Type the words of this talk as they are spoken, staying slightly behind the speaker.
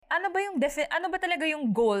ano ba talaga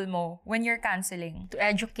yung goal mo when you're canceling? To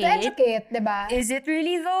educate. To educate, diba? Is it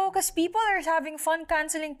really though? Because people are having fun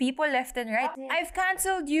canceling people left and right. I've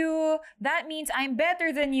canceled you. That means I'm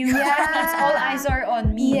better than you. Yeah. That means all eyes are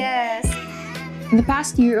on me. Yes. In the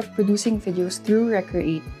past year of producing videos through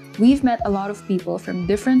Recreate, we've met a lot of people from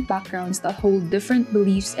different backgrounds that hold different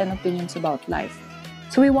beliefs and opinions about life.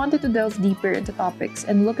 So we wanted to delve deeper into topics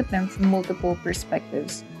and look at them from multiple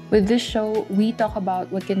perspectives. With this show, we talk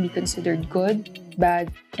about what can be considered good,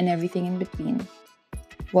 bad, and everything in between.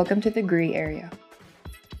 Welcome to the gray area.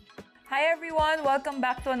 Hi everyone, welcome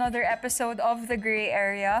back to another episode of The Gray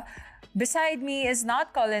Area. Beside me is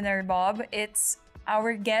not Colin or Bob, it's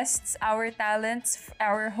our guests, our talents,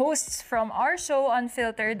 our hosts from our show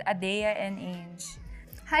Unfiltered, Adea and Ange.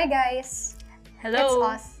 Hi guys. Hello.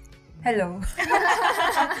 It's us. Hello.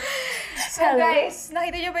 So Hello. guys,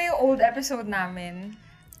 nakita niyo ba yung old episode namin?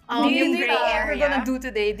 Yung Do you gray know what area. we're gonna do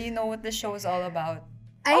today? Do you know what the show is all about?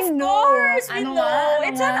 I Of know. course, we Ano know. nga, ano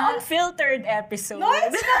It's an nga? unfiltered episode. No,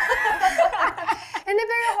 it's not. Hindi,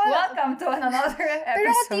 pero ako, Welcome to another pero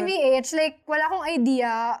ako episode. TBH, like, wala akong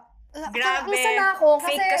idea. Grabe. Kung saan ako,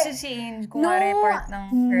 kasi... Fake kasi si Ange, kung part ng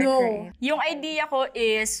Recreate. Yung idea ko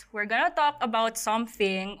is, we're gonna talk about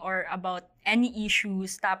something or about any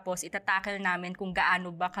issues, tapos itatackle namin kung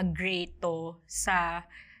gaano ba ka-great to sa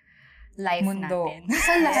life Mundo. natin.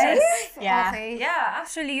 Sa life? Yeah. Okay. Yeah,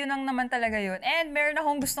 actually, yun ang naman talaga yun. And meron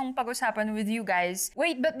akong gustong pag-usapan with you guys.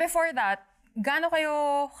 Wait, but before that, gaano kayo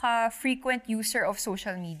ka-frequent user of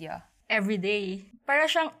social media? Every day. Para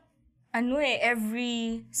siyang,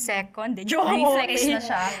 every second. Joke. Reflex na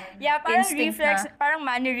siya. Yeah, parang Instinct reflex, na. parang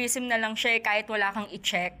mannerism na lang siya kahit wala kang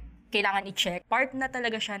i-check. Kailangan i-check. Part na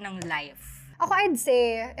talaga siya ng life. Ako, I'd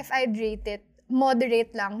say, if I'd rate it,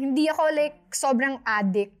 moderate lang. Hindi ako, like, sobrang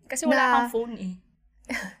addict. Kasi wala kang phone eh.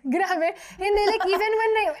 Grabe. Hindi, like,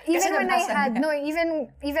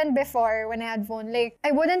 even before, when I had phone, like,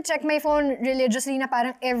 I wouldn't check my phone religiously na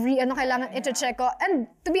parang every, kailangan ito-check ko. And,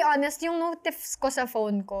 to be honest, yung notifs ko sa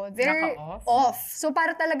phone ko, they're Naka-off? off. So,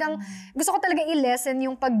 para talagang, gusto ko talaga i-lessen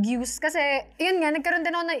yung pag-use. Kasi, yun nga, nagkaroon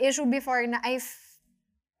din ako ng issue before na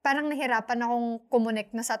parang nahirapan akong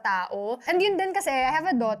connect na sa tao. And yun din kasi, I have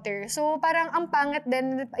a daughter. So, parang ang pangit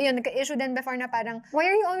din, yun, nagka-issue din before na parang, why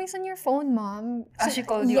are you always on your phone, mom? She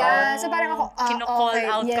called you Yeah, out. so parang ako, Kino-call okay,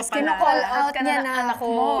 out yes, ka pala. kino-call out Ka na niya ng na anak ako.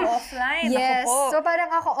 mo, offline. Yes, Ako po. so parang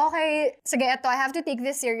ako, okay, sige, eto, I have to take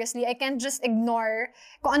this seriously. I can't just ignore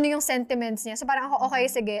kung ano yung sentiments niya. So parang ako, okay,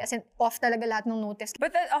 sige, as in, off talaga lahat ng notice.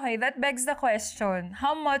 But that begs the question,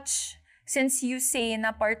 how much, since you say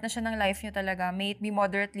na part na siya ng life niyo talaga, may it be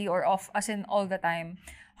moderately or off, as in all the time,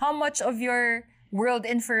 how much of your world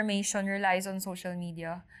information relies on social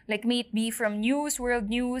media? Like, may it be from news, world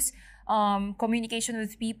news, communication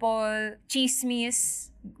with people,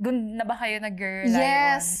 chismis, dun na ba kayo nag-rely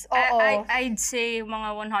Yes, oo. I'd say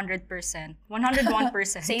mga 100%.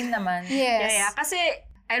 101%. Same naman. Yes. Yeah. Kasi,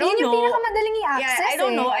 I don't Yun yung know. pinakamadaling i-access Yeah, I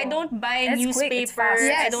don't know. eh. I don't buy It's quick, it's newspaper. fast. I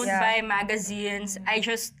Yes. don't Yeah. buy magazines. I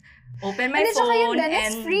just open my Hindi, tsaka yun phone din, it's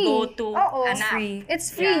and free. go to Oo, an app. free. It's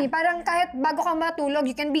free. Yeah. Parang kahit bago ka matulog,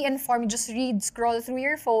 you can be informed. Just read, scroll through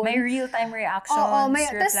your phone. May real-time reactions, Oo,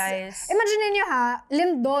 replies. Tas, imagine niyo ha,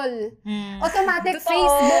 Lindol. Automatic Totoo,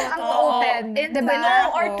 Facebook ang totoo. open. And Diba?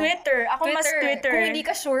 No, or Ako. Twitter. Ako mas Twitter. Kung hindi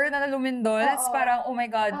ka sure na lumindol, it's parang, oh my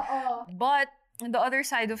God. Oo. But, on the other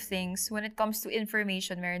side of things, when it comes to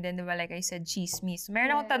information, meron din, diba, like I said, chismis. Meron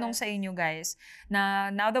akong tanong sa inyo, guys, na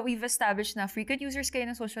now that we've established na frequent users kayo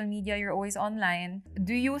ng social media, you're always online,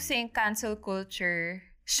 do you think cancel culture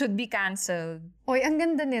should be canceled? Oy, ang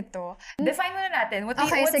ganda nito. Define muna natin.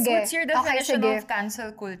 Okay, sige. What's your definition Okay, sige. of cancel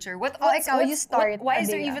culture? Ikaw, you start, Why is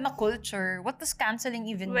there Adea. even a culture? What does canceling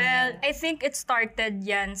even Well, mean? I think it started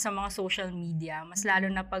yan sa mga social media. Mas lalo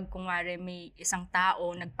na pag kunwari may isang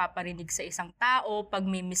tao, nagpaparinig sa isang tao, pag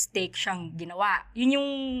may mistake siyang ginawa.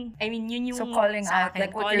 Yun yung So calling sa out, akin,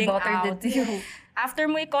 like what your calling daughter did out. to you. After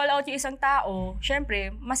mo i-call out yung isang tao,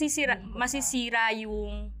 syempre, masisira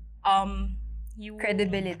yung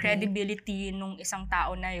credibility nung isang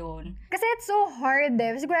tao na yon. Kasi it's so hard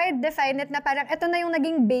eh. Siguro I define it na parang ito na yung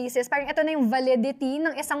naging basis, parang ito na yung validity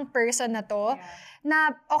ng isang person na to. Yeah. Na,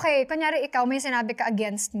 okay, kunyari ikaw, may sinabi ka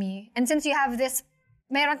against me. And since you have this,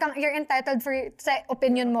 you're entitled sa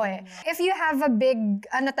opinion mo eh. If you have a big,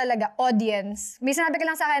 audience, may sinabi ka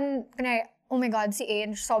lang sa akin, kunyari, oh my God, si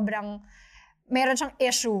Ange, meron siyang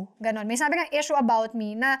issue, ganon. May sinabi kang issue about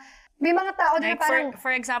me na may mga tao na Like, parang... for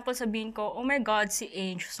example, sabihin ko, oh my God, si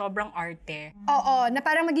Ange, sobrang arte. Oo, na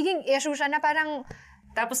parang magiging issue siya na parang...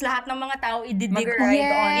 Tapos lahat ng mga tao ididig Mag-ride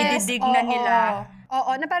on. ididig na nila.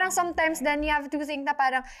 Oo, na parang sometimes then you have to think na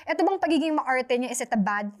parang, eto bang pagiging maarte niya, is it a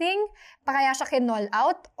bad thing? Pa kaya siya kinall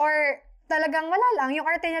out? Or talagang wala lang, yung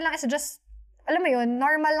arte niya lang is just, alam mo yun,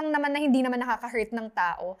 normal lang naman na hindi naman nakaka-hurt ng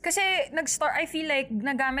tao. Kasi I feel like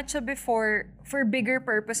nagamit siya before for bigger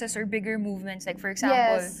purposes or bigger movements. Like for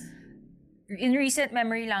example, Yes. in recent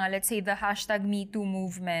memory lang, let's say the hashtag #MeToo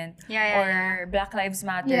movement or Black Lives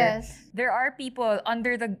Matter. Yes. There are people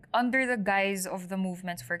under the guise of the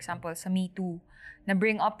movements, for example, sa #MeToo, na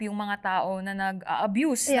bring up yung mga tao na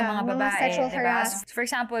nag-abuse ng mga babae. sexual diba? harassment. For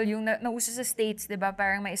example, yung nauso sa States, diba?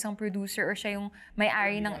 Parang may isang producer or siya yung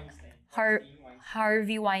may-ari ng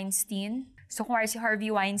Harvey Weinstein. So kung si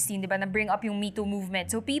Harvey Weinstein, diba, na bring up yung #MeToo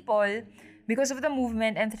movement. So people, because of the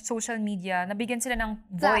movement and social media, nabigyan sila ng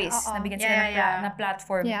voice, nabigyan sila ng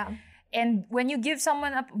platform. Yeah. And when you give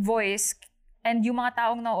someone a voice, and yung mga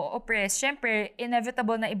taong na-oppress, syempre,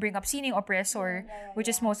 inevitable na i-bring up sino yung oppressor, which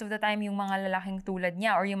is most of the time yung mga lalaking tulad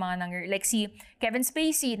niya or yung mga like si Kevin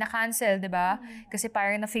Spacey, na-cancel, di ba? Kasi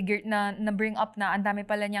parang na-bring up na ang dami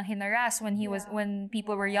pala niyang hinaras when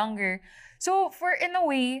people were younger. So, in a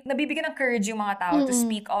way, nabibigyan ng courage yung mga tao to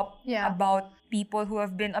speak up about people who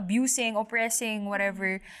have been abusing, oppressing,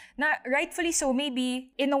 whatever. Na rightfully so, maybe,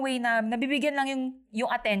 in a way na nabibigyan lang yung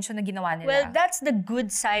attention na ginawa nila. Well, that's the good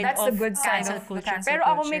side of cancel culture. Cancel Pero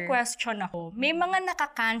ako culture. may question ako. May mga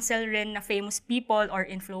nakaka-cancel rin na famous people or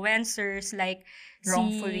influencers like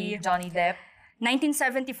Wrongfully, Johnny Depp.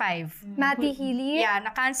 1975. Matty Healy. Yeah,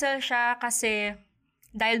 na-cancel siya kasi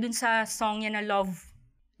dahil dun sa song niya na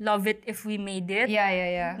Love It If We Made It.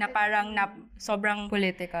 Yeah. Na parang sobrang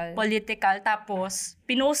Political. Tapos,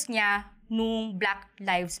 pinost niya nung Black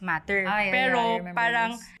Lives Matter. I Pero remember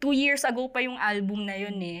parang this. 2 years ago pa yung album na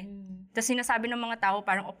yun eh. Tapos sinasabi ng mga tao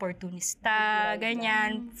parang opportunista,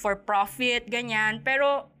 ganyan, for profit, ganyan.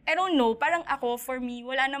 Pero, I don't know, parang ako, for me,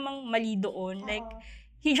 wala namang mali doon. Like,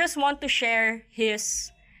 he just want to share his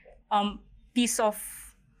piece of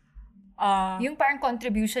Yung parang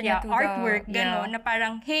contribution niya to artwork, the... gano'n, na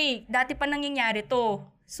parang, hey, dati pa nangyayari to.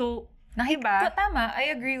 So, diba? Tama,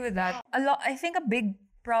 I agree with that. I think a big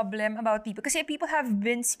problem about people, kasi people have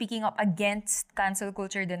been speaking up against cancel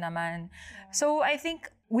culture din naman. So, I think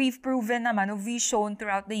we've proven naman, we've shown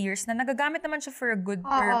throughout the years na nagagamit naman siya for a good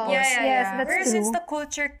purpose. Yes, that's Whereas true. since the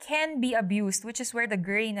culture can be abused, which is where the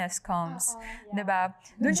grayness comes. Diba?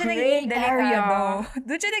 Doon siya Gray nagiging delikado. area.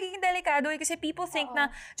 Doon siya nagiging delikado kasi people think na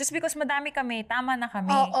just because madami kami, tama na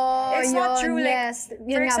kami. Oo, It's not true. yes. Like,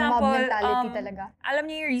 Yun for nga, example, mob mentality talaga. alam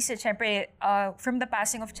niyo yung recent, syempre, from the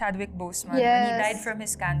passing of Chadwick Boseman, when he Yes. died from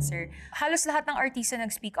his cancer, halos lahat ng artista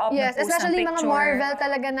nag-speak up, Yes, nag-post ng especially picture. mga Marvel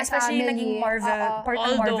talaga na Especially family. naging Marvel, Oo. part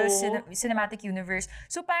ng Marvel Although- Cinematic Universe.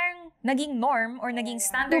 So parang naging norm or naging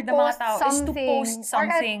standard To ng mga post tao is to post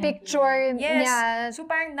something. Or a picture Yes. niya. So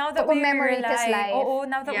parang now to that we commemorate his life.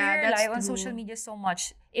 now that we Yeah, rely that's on true. social media so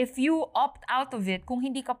much, if you opt out of it, kung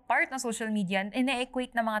hindi ka part ng social media,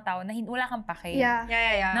 ina-equate ng mga tao na wala kang pake. Yeah.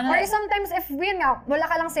 Yeah. Nang- Or sometimes if yun nga, wala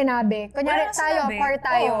ka lang sinabi. Kunyari Wala kang tayo, sinabi. part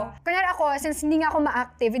tayo. Oo. Kunyari ako, since hindi nga ako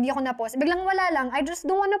ma-active, hindi ako na-post. Biglang wala lang. I just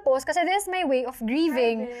don't wanna post kasi this is my way of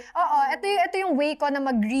grieving. Oo, ito yung way ko na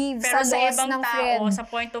mag-grieve Pero sa sa loss ibang ng tao, friend. sa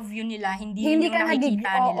point of view nila, hindi Hindi yun yung ka nakikita nagig-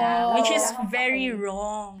 nila. Oo. Which is very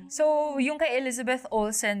wrong. So, yung kay Elizabeth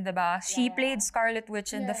Olsen, 'di ba? She played Scarlet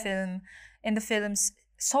Witch in the film. In the films,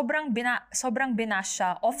 sobrang binash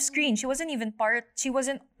siya off-screen. She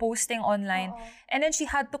wasn't posting online. And then she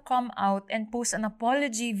had to come out and post an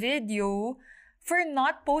apology video for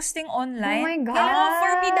not posting online. Oh my God. Alam mo,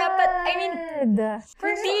 for me, dapat, I mean,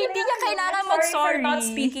 hindi niya kailangan For mag-sorry. not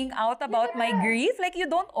speaking out about my grief. Like, you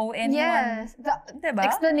don't owe anyone. Yes. The Diba?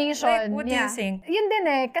 explanation. Like, what do you yeah. think? Yun din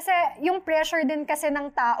kasi yung pressure din kasi ng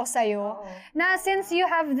tao sa'yo, na since you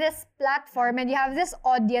have this platform and you have this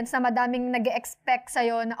audience na madaming nag-expect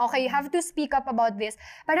sa'yo na, okay, you have to speak up about this,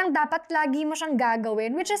 parang dapat lagi mo siyang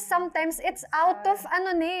gagawin, which is sometimes it's out of,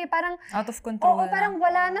 parang, Out of control. oo, parang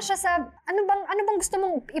wala na siya sa, ano bang gusto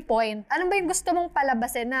mong i-point? Ano ba yung gusto mong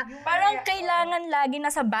palabasin na, Parang kailangan lagi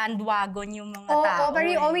nasa bandwagon yung mga tao. pero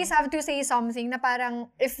you eh. always have to say something na parang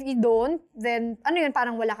if you don't, then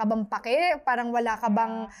parang wala ka bang pake? Parang wala ka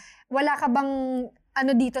bang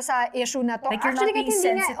dito sa issue na to? Like, you're Actually, not being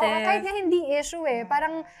sensitive. kahit nga hindi issue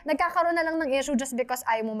parang nagkakaroon na lang ng issue just because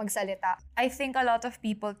ayaw mo magsalita. I think a lot of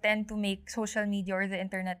people tend to make social media or the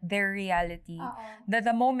internet their reality. That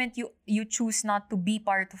the moment you choose not to be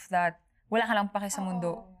part of that, wala ka lang pake sa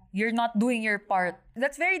mundo. You're not doing your part.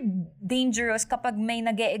 That's very dangerous kapag may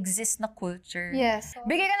nag-e-exist na culture. Yes.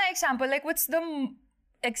 Bigay ka na example, like what's the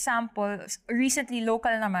example, recently,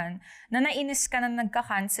 local naman, na nainis ka na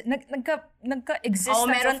nagka-exist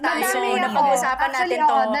meron tayo. So, napag-usapan Actually, natin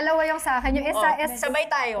to. Dalawa yung sa akin. Yung isa is... Sabay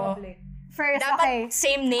tayo. First, Dapat okay.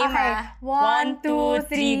 same name, Okay. ha? 1, 2,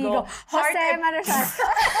 3, go. Heart Jose Marisol.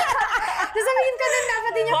 Sasabihin ko nun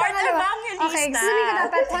dapat din yung Heart pangalawa. Evangelista. Okay, sasabihin ko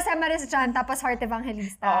dapat Jose Marisol, tapos Heart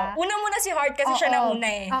Evangelista. Una muna si Heart kasi siya nauna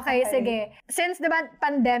eh. Okay, sige. Since, diba,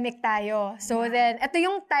 pandemic tayo. So then, ito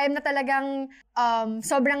yung time na talagang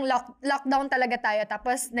sobrang lockdown talaga tayo.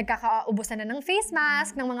 Tapos, nagkakaubusan na ng face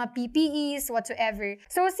mask, ng mga PPEs, whatsoever.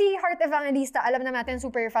 So, si Heart Evangelista, alam na natin,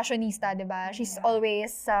 super fashionista, diba? She's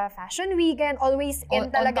always sa fashion weekend, always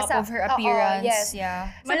in talaga on top sa... of her appearance. Yes. Yeah.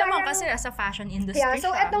 So, Malamang parang- kasi sa fashion industry Yeah,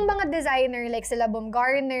 so siya. etong mga designer like sila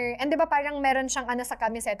Baumgartner, and 'di ba parang meron siyang sa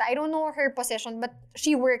kamiseta. I don't know her position but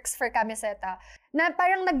she works for kamiseta. Na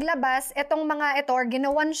parang naglabas etong mga ito or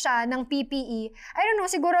ginawan siya ng PPE. I don't know,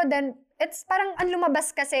 siguro then it's parang ang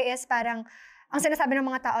lumabas kasi is parang ang sinasabi ng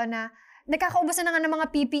mga tao na nagkakaubusan na nga ng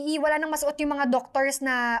mga PPE, wala nang masuot yung mga doctors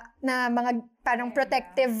na mga parang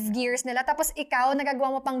protective gears nila. Tapos ikaw,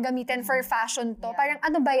 nagagawa mo pang gamitin for fashion to. Parang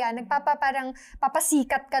ano ba yan? Parang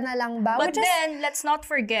papasikat ka na lang ba? But then, let's not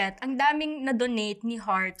forget, ang daming na-donate ni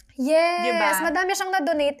Heart. Yes, Diba? madami siyang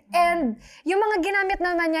na-donate. And yung mga ginamit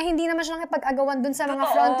naman niya, hindi naman siya nakipag-agawan dun sa mga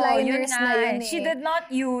Totoo, frontliners yun na nga. yun eh. She did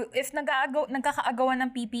not if nagkakaagawan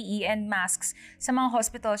ng PPE and masks sa mga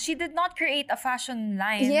hospital, she did not create a fashion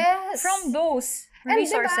line Yes. from those And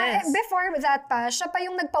resources. diba, before that pa, siya pa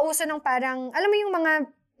yung nagpauso ng parang, alam mo yung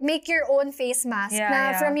mga make your own face mask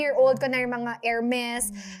na from your old, kunwari mga Hermes,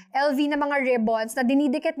 LV na mga ribbons na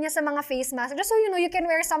dinidikit niya sa mga face mask. Just so you know, you can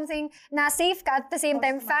wear something na safe ka at the same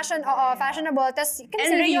time fashionable. Tapos, it can And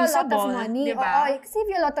save you a lot of reusable, money. diba? It can save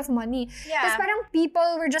you a lot of money. Yeah. Tapos parang people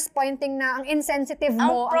were just pointing na ang insensitive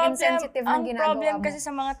mo, ang insensitive ng ginagawa problem mo. kasi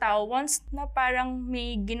sa mga tao, once na parang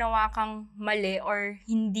may ginawa kang mali or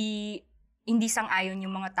hindi sang-ayon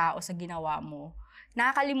yung mga tao sa ginawa mo,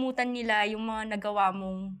 nakakalimutan nila yung mga nagawa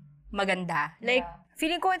mong maganda. Like,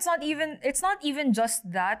 Feeling ko it's not even just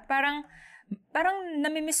that. Parang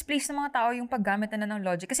nami-misplace ng mga tao yung paggamit na ng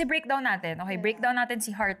logic. Kasi breakdown natin. Okay, breakdown natin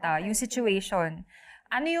si Harta, yung situation.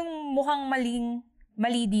 Ano yung mukhang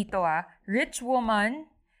mali dito Rich woman,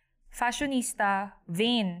 fashionista,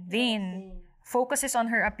 vain. Focuses on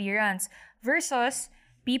her appearance. Versus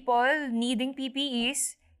people needing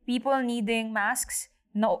PPEs, people needing masks,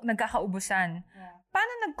 nagkakaubusan.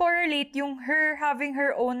 Paano nag-correlate yung her having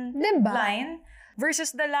her own Diba? line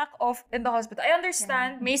versus the lack of in the hospital? I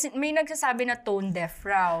understand. may nagsasabi na tone deaf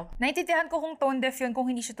raw. Naintindihan ko kung tone deaf yun kung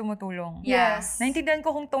hindi siya tumutulong. Yes. Naintindihan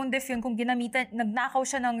ko kung tone deaf yun kung nagnakaw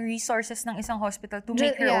siya ng resources ng isang hospital to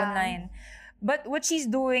make her own line. But what she's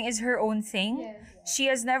doing is her own thing. She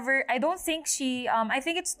has never, I don't think I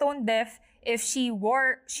think it's tone deaf if she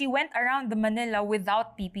went around the Manila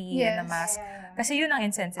without PPE and a mask. Kasi yun ang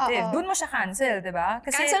insensitive. Doon mo siya cancel, di ba?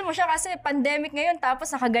 Cancel mo siya kasi pandemic ngayon tapos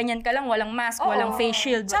nakaganyan ka lang, walang mask, walang face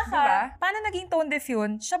shield. Tsaka, diba? paano naging tone deaf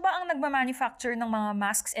yun? Siya ba ang nagmamanufacture ng mga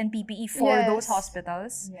masks and PPE for those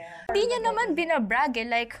hospitals? Hindi niya naman binabrag eh.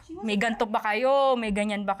 Like, may ganto ba kayo? May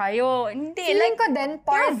ganyan ba kayo? Hindi. Feeling Like, ko din,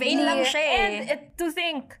 pure vain lang siya eh. And to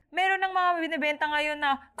think, meron ng mga binibenta ngayon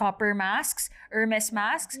na copper masks, Hermes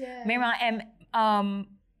masks, may mga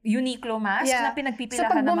Uniqlo mask na pinagpipilahan So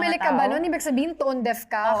pag ng mga bumili ka tao. ba nun, ibig sabihin tone deaf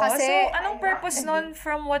ka? Oo, Kasi, so anong purpose nun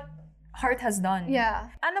from what Heart has done?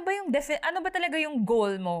 Yeah. Ano ba talaga yung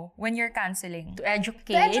goal mo when you're canceling? To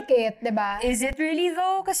educate. to educate, di ba? Is it really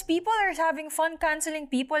though? Because people are having fun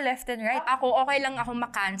canceling people left and right. Ako, okay lang ako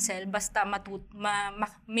makancel basta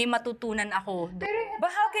may matutunan ako.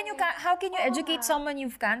 But how can you educate someone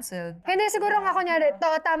you've canceled? Hindi, siguro nga kunyari,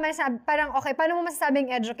 tama sabi, parang okay, paano mo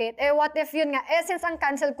masasabing educate? What if yun nga, since ang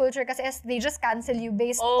cancel culture kasi they just cancel you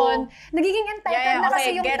based on, nagiging entitled na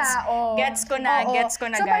kasi yung tao. Gets ko na,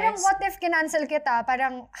 So guys. parang what if kinancel kita,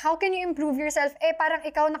 parang how can you improve yourself? Parang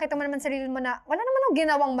ikaw nakita mo naman sarili mo na, wala naman akong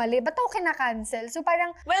ginawang mali, ba't ako kinakancel? So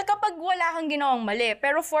parang, Well, kapag wala kang ginawang mali,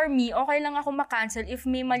 pero for me, okay lang ako makancel if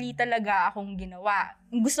may mali talaga akong ginawa.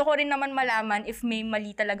 Gusto ko rin naman malaman if may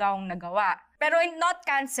mali talaga akong nagawa. Pero not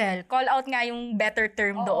cancel, call out nga yung better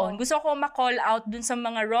term doon. Gusto ko ma-call out dun sa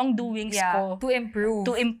mga wrongdoings ko. To improve.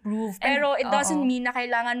 Pero it doesn't mean na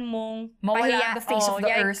kailangan mong mawala on the face of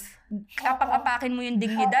the earth. Apak-apakin mo yung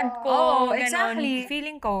dignidad ko. Oh, ganon. exactly.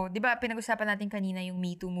 Feeling ko, di ba, pinag-usapan natin kanina yung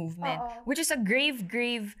Me Too movement, which is a grave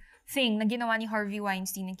thing na ginawa ni Harvey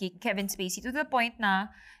Weinstein and Kevin Spacey to the point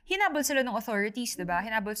na hinabol sila ng authorities, di ba?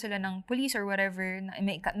 Hinabol sila ng police or whatever, na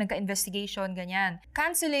nagka-investigation, ganyan.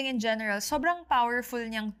 Canceling in general, sobrang powerful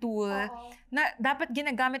niyang tool na dapat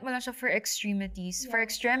ginagamit mo lang siya for extremities,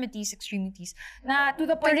 na to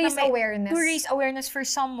the point raise na awareness. To raise awareness for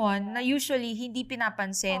someone na usually hindi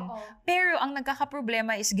pinapansin. Pero ang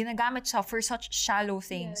nagkakaproblema is ginagamit siya for such shallow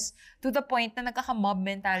things. To the point na nagkaka-mob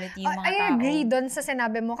mentality yung mga tao. I agree dun sa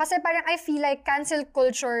sinabi mo. Kasi parang I feel like cancel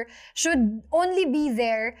culture should only be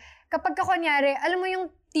there kapag kunyari, alam mo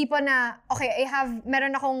yung tipo na, okay,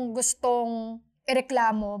 meron akong gustong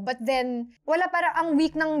ireklamo, but then, wala parang ang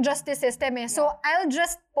weak ng justice system eh. So, I'll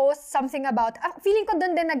just post something about, feeling ko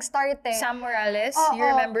dun din nag-start eh. Sam Morales? You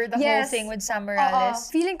remember the whole thing with Sam Morales?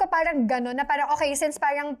 Feeling ko parang gano'n, na parang, okay, since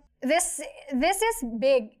parang, this is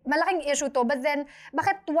big, malaking issue to, but then,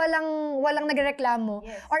 bakit walang nagreklamo?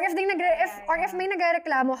 Or if may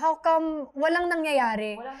nagreklamo, how come walang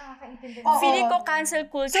nangyayari? Walang nakakaintindi. Feeling ko cancel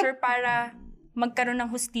culture para magkaroon ng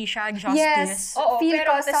hustisya, justice. Yes. Feel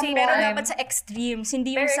Pero ko Pero dapat sa extremes,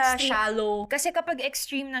 hindi yung sa shallow. Kasi kapag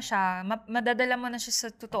extreme na siya, madadala mo na siya sa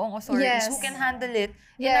totoong authorities Yes. who can handle it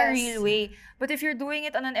in a real way. But if you're doing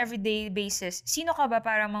it on an everyday basis, sino ka ba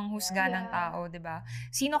para manghusga ng tao, di ba?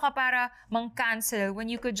 Sino ka para mang-cancel when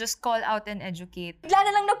you could just call out and educate? Bigla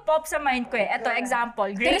na lang nag-pop sa mind ko eh. Ito, example.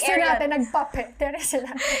 Gray Teresa area. natin, nag-pop eh. Teresa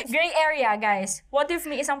natin. Gray area, guys. What if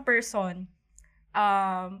may isang person,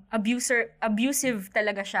 abusive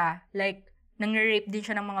talaga siya. Like, nang-rape din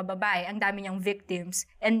siya ng mga babae. Ang dami niyang victims.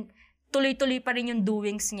 And tuloy-tuloy pa rin yung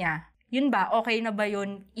doings niya. Yun ba? Okay na ba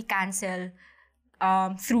yun i-cancel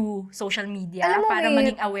through social media para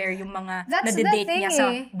maging aware yung mga nade-date niya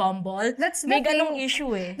sa Bumble? May ganong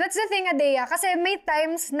issue eh. That's the thing, Adea. Kasi may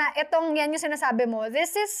times na yan yung sinasabi mo,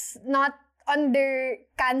 this is not under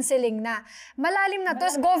canceling na. Malalim na to.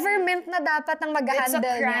 Government na dapat ang mag-handle.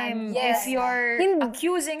 It's a crime Yes. if you're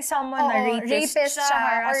accusing someone na rapist siya,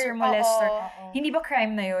 harasser, molester. Hindi ba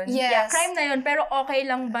crime na yun? Yes. Yeah, crime na yun. Pero okay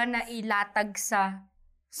lang ba na ilatag sa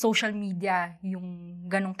social media yung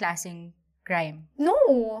ganong klaseng crime? No.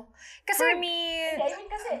 Kasi, For me,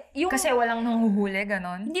 kasi walang nanghuhuli,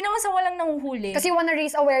 ganon. Hindi naman sa walang nanguhuli. kasi wanna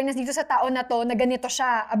raise awareness dito sa tao na to, na ganito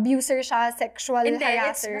siya, abuser siya, sexual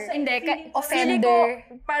harasser, Feeling ko,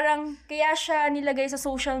 parang kaya siya nilagay sa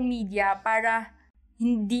social media para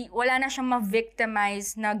wala na siyang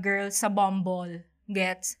ma-victimize na girl sa Bumble.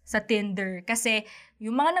 Gets? Sa Tinder. Kasi,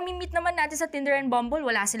 yung mga nami-meet naman natin sa Tinder and Bumble,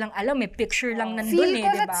 wala silang alam. May picture lang nandun feel ko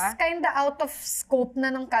diba? that's kinda out of scope na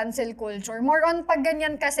ng cancel culture. More on pag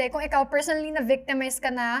ganyan kasi, kung ikaw personally na-victimize ka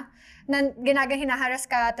na hinaharas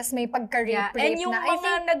ka, tas may pagka-rape And yung na.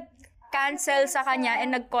 mga nag-cancel sa kanya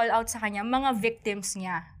and nag-call out sa kanya, mga victims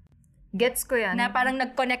niya. Gets ko yan. Na parang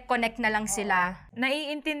nag-connect na lang sila.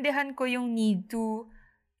 Naiintindihan ko yung need to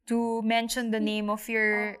mention the name of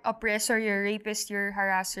your oppressor, your rapist, your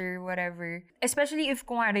harasser, whatever. Especially if,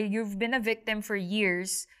 kumari, you've been a victim for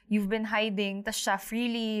years, you've been hiding, tas siya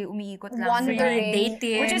freely umiikot lang. Wandering.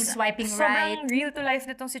 Dating, Which is swiping right. sobrang real to life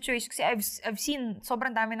na tong situation. Kasi I've seen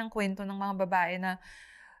sobrang dami ng kwento ng mga babae na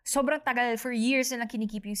sobrang tagal, for years nilang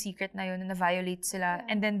kinikip yung secret na yun, na na-violate sila.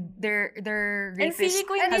 And then, their And rapist feeling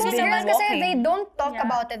ko And hindi these rin girls naman kasi they don't talk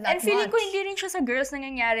about it that And feeling ko much. hindi rin siya sa girls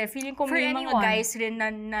nangyayari. Feeling ko For may mga anyone. guys rin na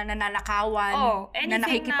nananakawan, na anything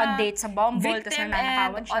nakikipag-date sa Bumble, tapos victim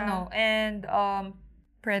nananakawan siya. and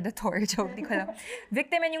predator, joke, di ko alam.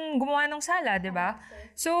 Victim and yung gumawa ng sala, di ba?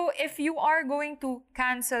 So, if you are going to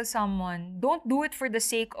cancel someone, don't do it for the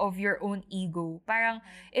sake of your own ego. Parang,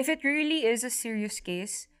 if it really is a serious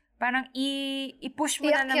case, parang i-push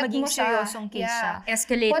mo na I-akyat maging mo siya. seryosong case Yeah. siya.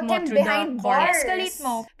 Escalate Put mo him through the behind court. bars. Escalate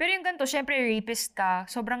mo. Pero yung ganito, syempre, rapist ka,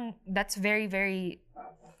 that's very, very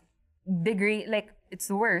big, like, it's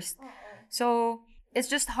the worst. So, it's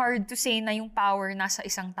just hard to say na yung power nasa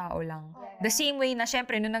isang tao lang. The same way na,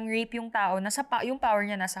 syempre, nung nang-rape yung tao, yung power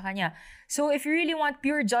niya nasa kanya. So, if you really want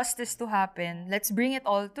pure justice to happen, let's bring it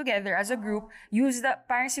all together as a group.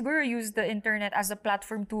 Parang siguro use the internet as a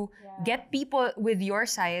platform to get people with your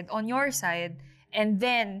side, on your side, and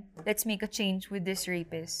then, let's make a change with this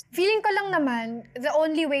rapist. Feeling ko lang naman, the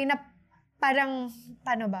only way na parang,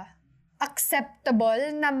 paano ba,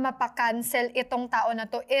 acceptable na mapakancel itong tao na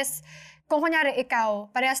to is, kung kunyari ikaw,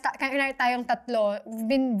 kunyari tayong tatlo, we've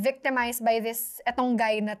been victimized by etong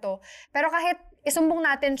guy na to. Pero kahit isumbong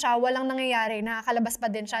natin siya, walang nangyayari, nakakalabas pa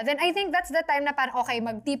din siya. Then I think that's the time na parang, okay,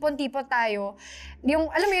 magtipon-tipon tayo. Yung,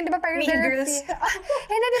 alam mo yun, di ba parang Mean Girls.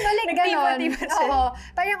 Hindi, di ba, like ganon. Nagtipon-tipon sila. Oo.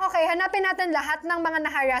 Parang, okay, hanapin natin lahat ng mga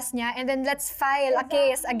naharas niya and then let's file a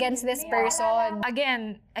case against this person.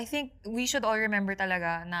 Again, I think we should all remember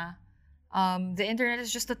talaga na The internet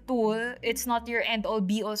is just a tool. It's not your end-all,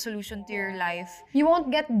 be-all solution to your life. You won't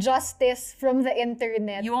get justice from the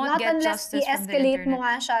internet. You won't Not get unless justice from the i-escalate mo internet.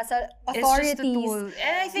 nga siya sa It's authorities. just a tool.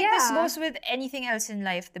 And I think this Yeah. goes with anything else in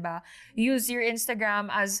life, diba? Use your Instagram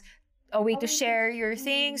as a way to share your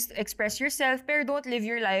things, to express yourself, pero don't live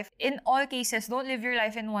your life. In all cases, don't live your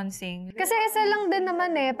life in one thing. Kasi isa lang din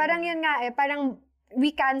naman parang yun nga parang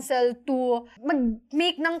we cancel to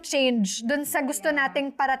mag-make ng change dun sa gusto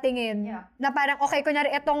nating paratingin. Na parang, okay, kunyari,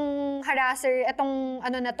 etong harasser, etong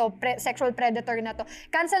sexual predator na to,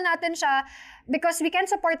 cancel natin siya because we can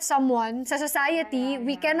support someone sa society.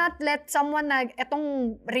 We cannot let someone na,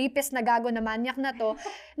 etong rapist na gago na manyak na to,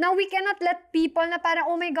 now we cannot let people na parang,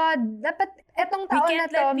 oh my God, dapat etong We taon na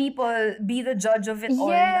can't to. let people be the judge of it all.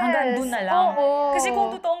 Yes. Hanggang dun na lang. Oo. Kasi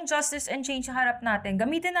kung totoong justice and change ang harap natin,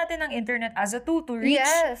 gamitin natin ang internet as a tool to reach,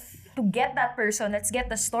 to get that person. Let's get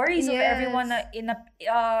the stories of everyone na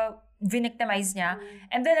victimized niya.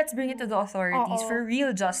 And then let's bring it to the authorities for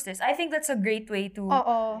real justice. I think that's a great way to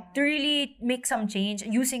really make some change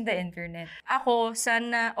using the internet. Ako,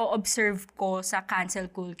 sana o-observe ko sa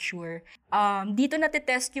cancel culture, dito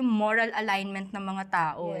natitest yung moral alignment ng mga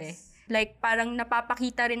tao Like, parang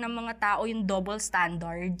napapakita rin ng mga tao yung double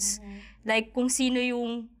standards. Like, kung sino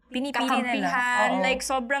yung Pinipili kakampihan. nila. Like,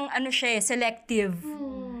 sobrang selective.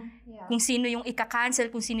 Kung sino yung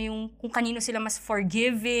ika-cancel, kung kanino sila mas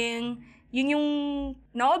forgiving. Yun yung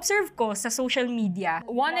na-observe ko sa social media.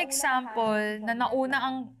 One example na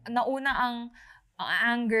nauna ang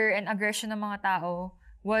anger and aggression ng mga tao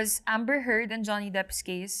was Amber Heard and Johnny Depp's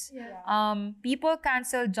case. People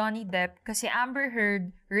canceled Johnny Depp kasi Amber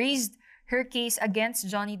Heard raised her case against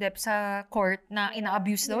Johnny Depp sa court na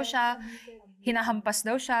ina-abuse daw siya, hinahampas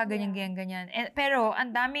daw siya, ganyan. Pero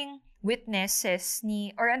ang daming witnesses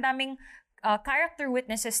ang daming character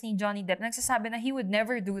witnesses ni Johnny Depp nagsasabi na he would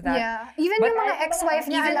never do that. Yeah. Even yung mga ex-wife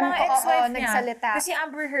niya, alam ko, nagsalita. Kasi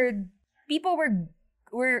Amber Heard, people were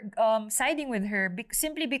siding with her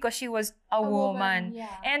simply because she was a woman.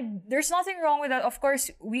 And there's nothing wrong with that. Of course,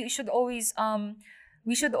 we should always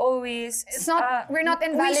it's not, we're not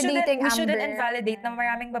invalidating we Amber. shouldn't invalidate na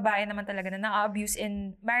maraming babae naman talaga na na-abuse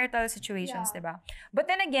in marital situations, diba? But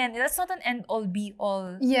then again, that's not an end-all,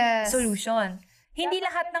 be-all solution. Hindi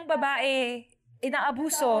lahat ng babae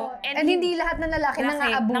inaabuso. And hindi lahat ng lalaki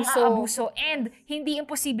nang-aabuso. And hindi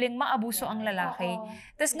imposibleng maabuso ang lalaki.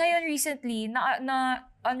 Tapos ngayon, recently,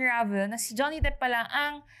 na-unravel na si Johnny Depp pala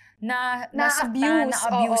ang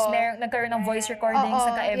na-abuse. Nagkaroon ng voice recordings,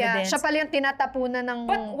 nagka-evidence. Siya pala yung tinatapunan ng...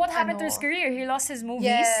 But what happened to his career? He lost his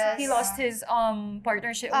movies. He lost his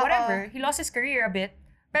partnership, whatever. He lost his career a bit.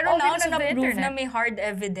 Pero now na na-prove na may hard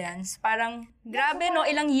evidence, parang grabe no,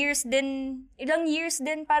 ilang years din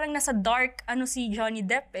parang nasa dark si Johnny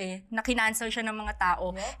Depp na kinancel siya ng mga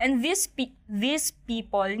tao. And these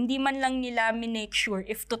people, hindi man lang nila minake sure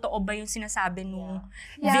if totoo ba yung sinasabi nung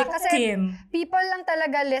victim. Kasi people lang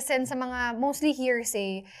talaga listen sa mga mostly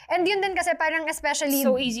hearsay. And yun din kasi parang especially...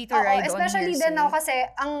 So easy to ride on especially hearsay. din ako kasi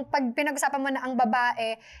pag pinag-usapan mo na ang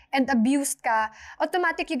babae and abused ka,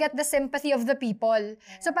 automatic you get the sympathy of the people.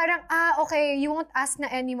 So parang, okay, you won't ask na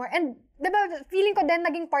anymore. And diba, feeling ko din,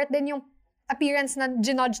 naging part din yung appearance na,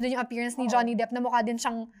 ginudge din yung appearance ni Johnny Depp na mukha din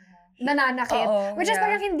siyang nananakit. Which is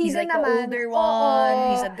parang hindi He's din like naman. the older one,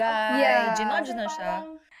 he's a guy, ginudge na siya.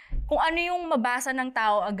 Kung ano yung mabasa ng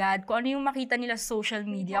tao agad, kung ano yung makita nila sa social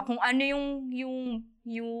media, kung ano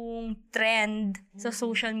yung trend sa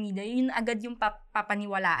social media, yun agad yung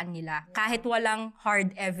papaniwalaan nila. Kahit walang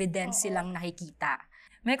hard evidence silang nakikita.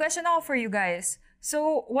 May question ako for you guys.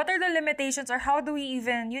 So, what are the limitations or how do we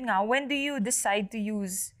even, when do you decide to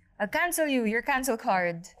use cancel your cancel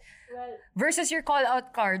card versus your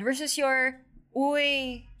call-out card versus your,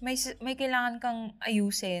 may kailangan kang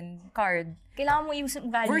ayusin card. Kailangan mo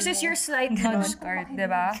ayusin value versus your slight nudge card,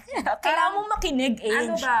 diba? Kailangan mo makinig,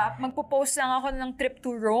 Ano ba? Magpo-post lang ako ng trip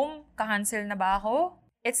to Rome, ka-cancel na ba ako?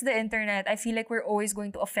 It's the internet. I feel like we're always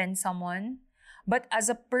going to offend someone. But as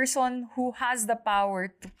a person who has the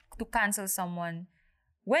power to cancel someone,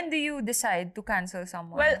 when do you decide to cancel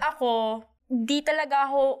someone? Well, ako, di talaga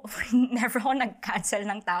ako, never ako nag-cancel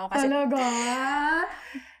ng tao. Kasi, talaga?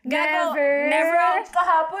 Never ako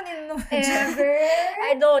kahapon. Ever?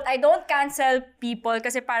 I don't cancel people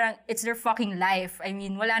kasi parang it's their fucking life. I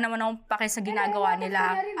mean, wala naman akong pake sa ginagawa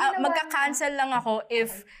nila. Magka-cancel lang ako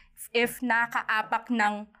if nakaapak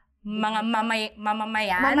ng mga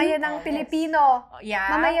mamamayan. Mamayan ng Pilipino.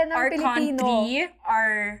 Yeah. Mamayan ng our Pilipino. country,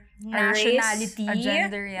 our nationality. Race, a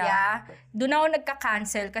gender, yeah. Doon ako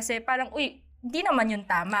nagka-cancel kasi parang, hindi naman yun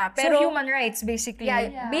tama. Pero, so, human rights, basically.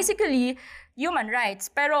 Yeah, basically, human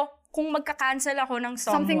rights. Pero, kung magka-cancel ako ng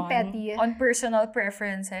Something someone. petty. On personal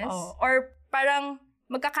preferences? Or parang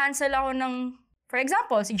magka-cancel ako ng, for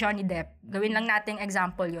example, si Johnny Depp. Gawin lang nating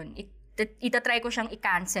example yun. Itatry ko siyang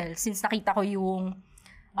i-cancel since nakita ko yung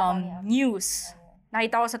news.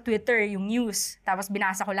 Nakita ko sa Twitter yung news. Tapos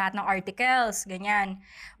binasa ko lahat ng articles, ganyan.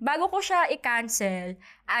 Bago ko siya i-cancel,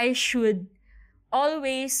 I should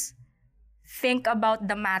always think about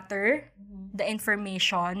the matter, the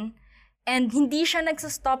information, and hindi siya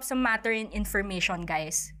nagsastop sa matter and information,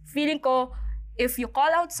 guys. Feeling ko, if you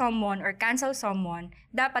call out someone or cancel someone,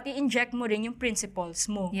 dapat i-inject mo rin yung principles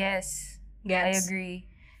mo. Yes. Gets? I agree.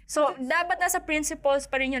 So, dapat nasa principles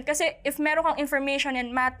pa rin yun. Kasi if meron kang information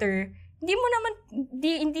and matter,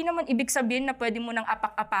 hindi naman ibig sabihin na pwede mo nang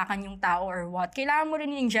apak-apakan yung tao or what. Kailangan mo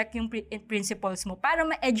rin i-inject yung principles mo para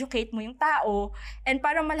ma-educate mo yung tao and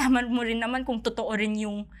para malaman mo rin naman kung totoo rin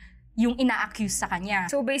yung ina-accuse sa kanya.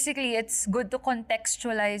 So basically, it's good to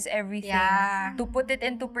contextualize everything, to put it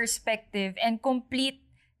into perspective and complete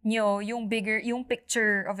nyo yung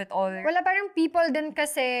picture of it all. Wala, parang people din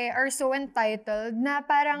kasi are so entitled na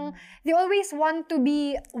parang they always want to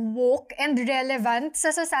be woke and relevant sa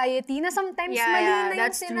society na sometimes mali na yung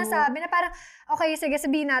sinasabi na parang, okay, sige,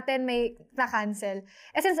 sabihin natin may na-cancel.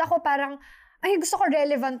 Since ako parang, ay, gusto ko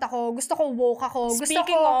relevant ako, gusto ko woke ako,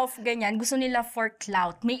 Speaking of ganyan, gusto nila for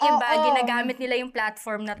clout. May iba, ginagamit nila yung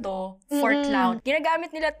platform na to for clout.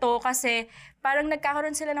 Ginagamit nila to kasi parang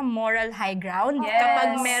nagkakaroon sila ng moral high ground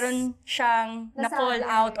kapag meron siyang na-call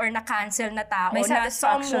out or na-cancel na tao. May na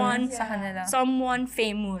satisfaction sa kanila. Someone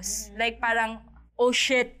famous. Like parang, oh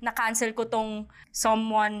shit, na-cancel ko tong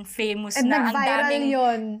someone famous and na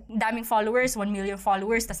ang daming followers, 1 million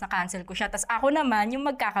followers, tas na-cancel ko siya. Tas ako naman, yung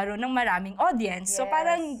magkakaroon ng maraming audience. So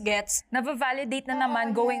parang gets, Nabavalidate na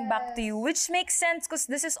naman going back to you, which makes sense because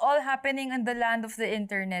this is all happening in the land of the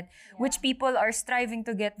internet, which people are striving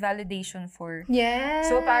to get validation for.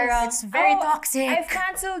 Yes. So parang, it's very toxic. I've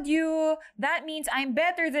canceled you. That means I'm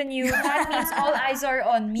better than you. That means all eyes are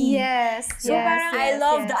on me. Yes. So parang, I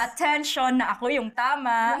love the attention na ako yung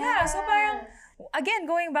tama. Yeah, so parang, again,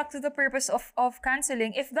 going back to the purpose of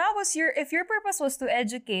canceling, if your purpose was to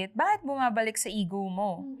educate, bakit bumabalik sa ego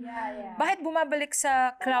mo? Bakit bumabalik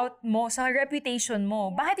sa clout mo, sa reputation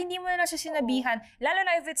mo? Bakit hindi mo na siya sinabihan? Lalo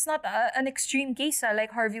na if it's not an extreme case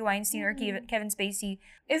like Harvey Weinstein or Kevin Spacey.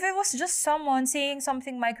 If it was just someone saying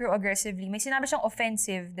something microaggressively, may sinabi siyang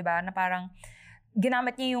offensive, di ba? Na parang,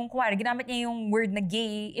 ginamit niya yung word na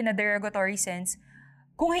gay in a derogatory sense.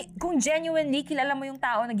 Kung genuinely kilala mo yung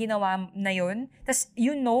tao na ginawa na yun, tas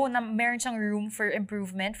you know na meron siyang room for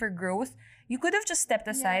improvement, for growth, you could have just stepped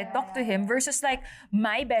aside, talked to him, versus like,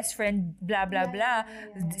 my best friend, blah, blah, blah,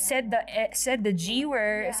 said the G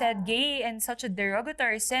word, said gay in such a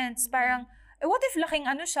derogatory sense. Parang, what if laking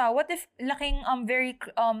ano siya? What if laking very,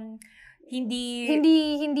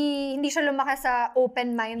 hindi siya lumaki sa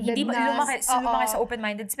open-minded hindi na... lumaki sa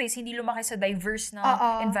open-minded space, hindi lumaki sa diverse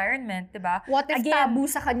na environment, diba? What if tabu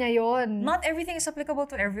sa kanya yon? Not everything is applicable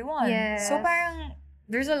to everyone. Yes. So parang,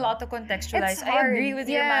 there's a lot to contextualize. It's I hard. agree with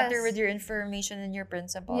your matter, with your information and your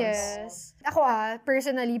principles. Yes. Ako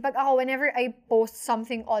personally, whenever I post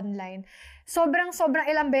something online, sobrang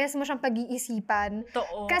ilang beses mo siyang pag-iisipan.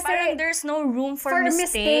 Totoo. Kasi parang there's no room for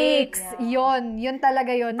mistakes. Yeah. Yun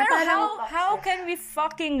talaga yun. Pero how can we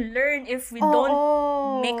fucking learn if we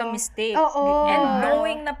don't make a mistake? And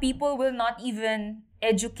knowing na people will not even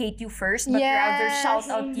educate you first, but rather shout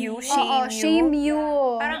out you, shame you.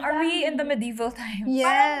 Parang, are we in the medieval times?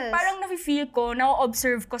 Yes. Parang nafe-feel ko,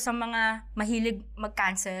 na-observe ko sa mga mahilig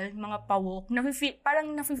mag-cancel, mga pawok.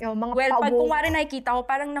 Pag kunwari nakikita ko,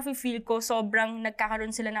 parang nafe-feel ko sobrang nagkakaroon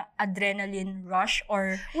sila ng adrenaline rush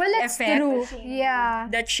or it's effect. true. Yeah.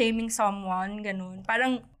 That shaming someone, ganun.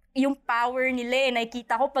 Parang yung power nila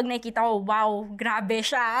pag nakikita ko, wow, grabe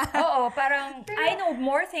siya. Oo, parang, I know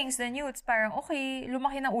more things than you. It's parang, okay,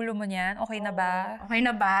 lumaki na ulo mo niyan. Okay na ba? Okay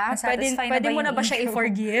na ba? Pwede mo na ba siya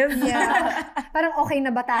i-forgive? Yeah. Parang okay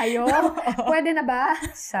na ba tayo? Pwede na ba?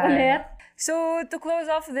 Ulit? So, to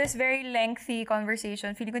close off this very lengthy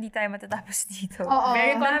conversation, feeling ko di tayo matatapos dito.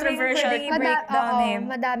 Very controversial.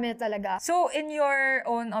 Madami talaga. So, in your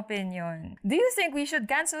own opinion, do you think we should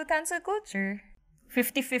cancel culture?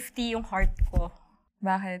 50-50 yung heart ko.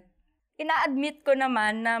 Bakit? Ina-admit ko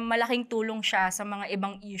naman na malaking tulong siya sa mga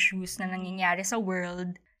ibang issues na nangyayari sa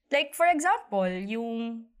world. Like, for example,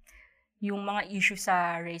 yung mga issues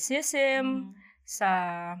sa racism,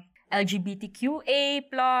 sa LGBTQA+.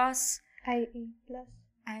 IA+.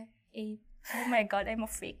 Oh my God, I'm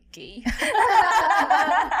a fake gay.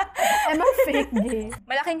 I'm a fake gay.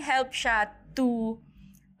 Malaking help siya to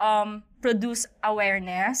produce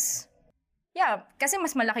awareness Yeah, kasi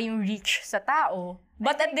mas malaki yung reach sa tao.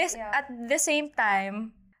 But at the same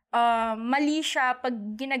time, mali siya pag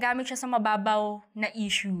ginagamit siya sa mababaw na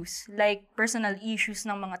issues. Like, personal issues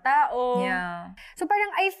ng mga tao. Yeah. So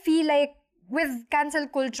parang I feel like with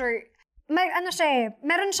cancel culture,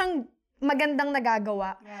 meron siyang magandang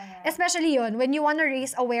nagagawa. Especially yon when you wanna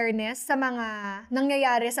raise awareness sa mga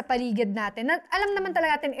nangyayari sa paligid natin. Na alam naman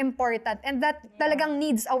talaga natin important and that talagang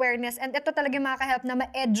needs awareness and ito talaga makaka-help na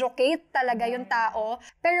ma-educate talaga yung tao.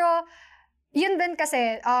 Pero yun din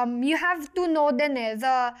kasi, you have to know din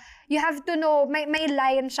you have to know, may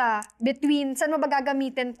line siya between saan mo ba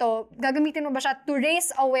gagamitin to? Gagamitin mo ba siya to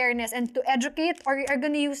raise awareness and to educate, or you are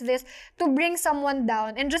gonna use this to bring someone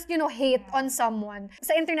down and just, hate on someone?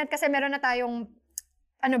 Sa internet kasi meron na tayong,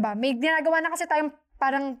 may ginagawa na kasi tayong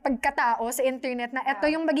parang pagkatao sa internet na ito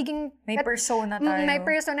yung magiging... May persona tayo. May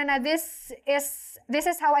persona na this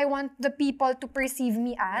is how I want the people to perceive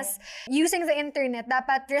me as. Yeah. Using the internet,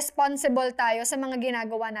 dapat responsible tayo sa mga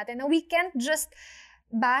ginagawa natin. Na we can't just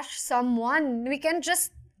bash someone. We can't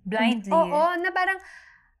just... Blindly. Oo, na parang,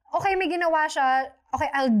 okay, may ginawa siya, okay,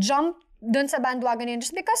 I'll jump dun sa bandwagon yun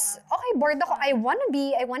just because, okay, bored ako. I wanna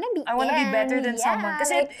be better than someone.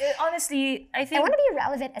 Kasi honestly, I think... I wanna be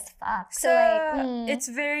relevant as fuck. So it's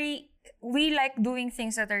we like doing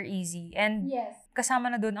things that are easy. And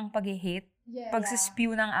kasama na dun ang pag-hate.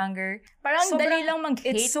 Pag-spew ng anger. Parang dali lang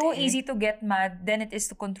mag-hate. It's so easy to get mad than it is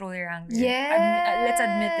to control your anger. Yes. Let's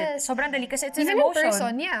admit it. Sobrang dali kasi it's an even emotion. In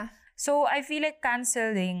person, yeah. So I feel like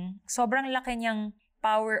canceling, sobrang laki niyang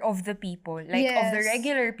power of the people, like of the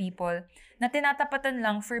regular people, na tinatapatan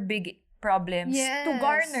lang for big problems to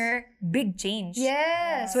garner big change.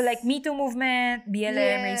 Yes. So like Me Too movement,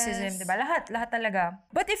 BLM, racism, diba? Lahat talaga.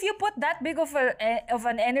 But if you put that big of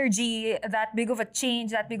an energy, that big of a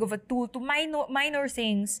change, that big of a tool to minor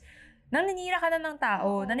things, naninira ka na ng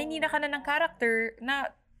tao, naninira ka na ng character, na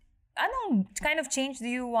anong kind of change do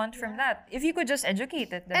you want from that? If you could just educate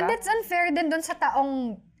it, diba? And it's unfair din dun sa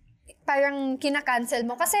taong parang kinakancel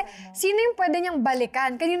mo. Kasi sino yung pwede niyang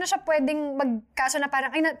balikan? Kanino siya pwedeng magkaso na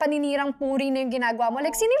parang, paninirang puri na yung ginagawa mo?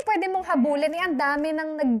 Like, sino yung pwede mong habulin? Ang dami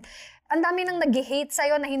nang nag-hate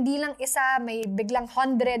sa'yo na hindi lang isa, may biglang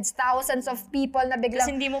hundreds, thousands of people na biglang...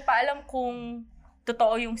 Kasi hindi mo pa alam kung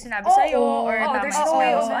totoo yung sinabi sa'yo or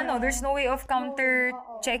there's no way of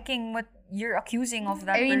counter-checking what you're accusing of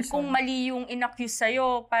that person. Kung mali yung in-accuse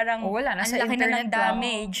sa'yo, parang wala na, ang laki na ng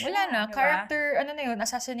damage. Wala na. Diba? Character,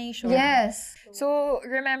 assassination. Yes. So,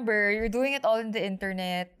 remember, you're doing it all in the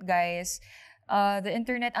internet, guys. The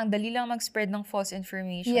internet, ang dali lang mag-spread ng false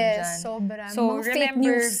information dyan. Yes, sobra. So, mga fake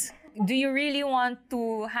remember, news. do you really want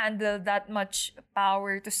to handle that much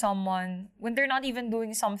power to someone when they're not even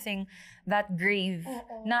doing something that grave,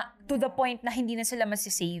 na to the point na hindi na sila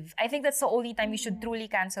masisave? I think that's the only time you should truly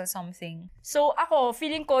cancel something. So ako,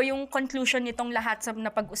 feeling ko yung conclusion nitong lahat sa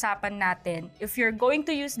napag-usapan natin, if you're going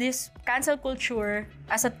to use this cancel culture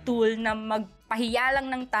as a tool na magpahiya lang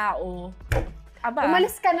ng tao,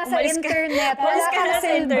 umalis ka na sa internet. Umalis ka na sa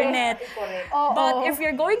internet. But if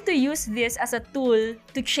you're going to use this as a tool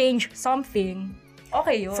to change something,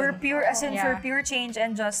 okay yun. For pure change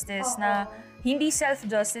and justice na hindi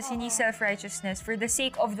self-justice, hindi self-righteousness, for the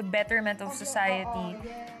sake of the betterment of society.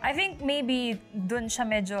 I think maybe dun siya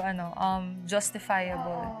medyo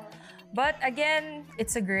justifiable. But again,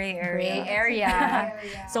 it's a gray area.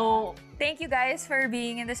 So, thank you guys for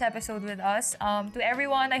being in this episode with us. To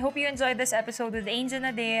everyone, I hope you enjoyed this episode with Angel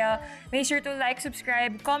Nadea. Make sure to like,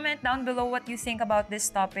 subscribe, comment down below what you think about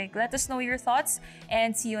this topic. Let us know your thoughts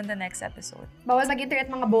and see you on the next episode. Bawal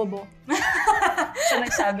mag-internet mga bobo. Siya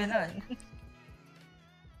nagsabi nun.